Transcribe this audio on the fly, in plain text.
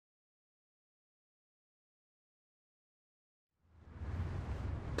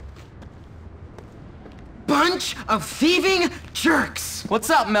bunch of thieving jerks! What's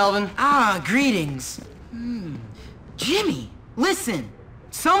up, Melvin? Ah, greetings. Jimmy, listen.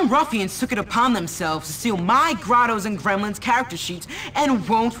 Some ruffians took it upon themselves to steal my Grottos and Gremlins character sheets and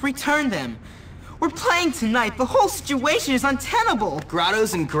won't return them. We're playing tonight. The whole situation is untenable.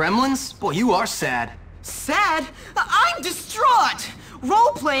 Grottos and Gremlins? Boy, you are sad. Sad? I'm distraught!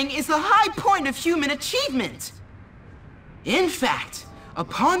 Role-playing is the high point of human achievement. In fact,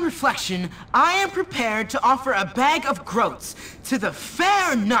 upon reflection, I am prepared to offer a bag of groats to the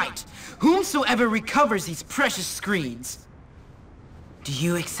fair knight, whomsoever recovers these precious screens. Do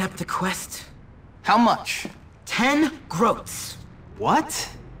you accept the quest? How much? 10 groats. What?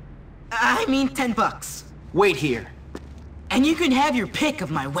 I mean 10 bucks. Wait here. And you can have your pick of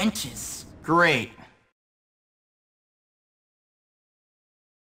my wenches. Great.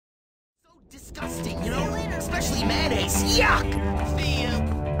 So disgusting, you know? Especially mayonnaise. Yuck! See you.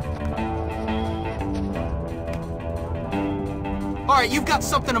 Alright, you've got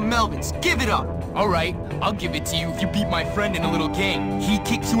something of Melvin's. Give it up. Alright, I'll give it to you if you beat my friend in a little game. He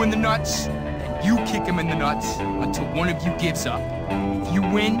kicks you in the nuts, and you kick him in the nuts until one of you gives up. If you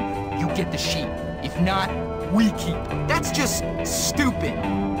win, you get the sheep. If not, we keep it. That's just stupid.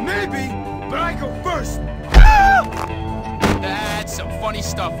 Maybe, but I go first. That's some funny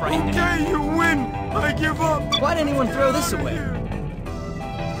stuff right there. Okay, you win. I give up. Why'd anyone throw this away?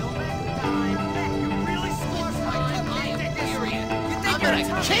 I'm gonna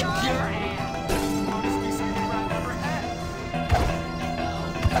kick your ass!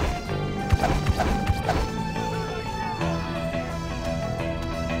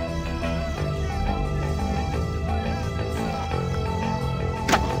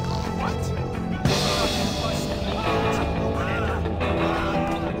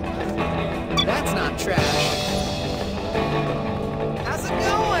 That's not trash. How's it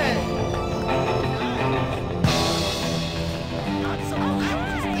going?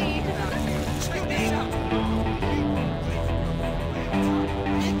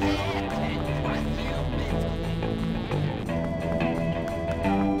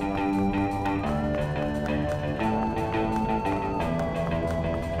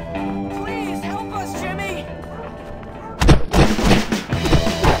 Please help us, Jimmy!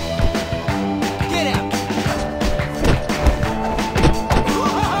 Get out!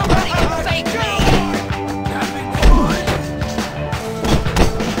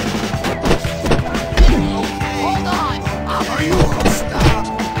 Hold on! Are you stop?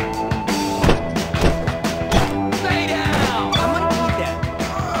 Lay down! I'm gonna need that.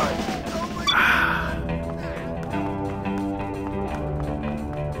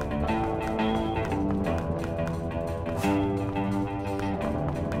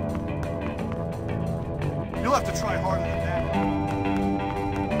 You'll have to try harder than that.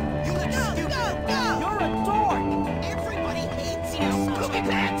 You look stupid! You're a dork! Everybody hates you! Look at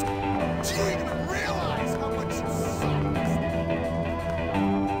that! You don't even realize how much you suck.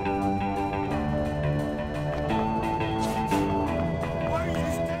 Why are you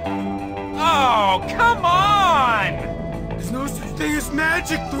standing? Oh, come on! There's no such thing as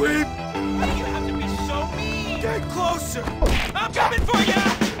magic, dweeb. Why do you have to be so mean? Get closer. I'm coming for you!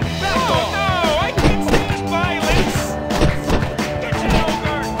 Oh, no! I can't stand violence! Get it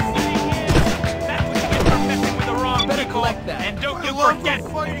over! Easy kids! That's what you get for messing with the wrong Better people. collect that. And don't you I love forget... the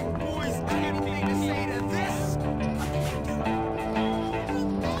fighting boys. Anything to say to this?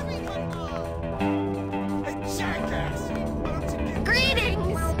 Hey, jackass! Why don't you get Greetings!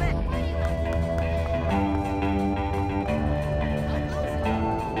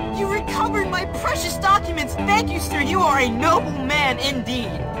 You recovered my precious documents! Thank you, sir! You are a noble man indeed!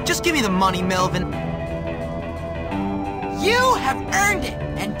 Just give me the money, Melvin. You have earned it!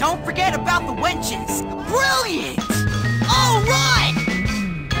 And don't forget about the wenches! Brilliant! All right!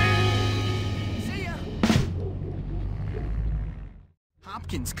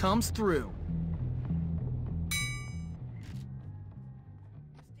 Hopkins comes through.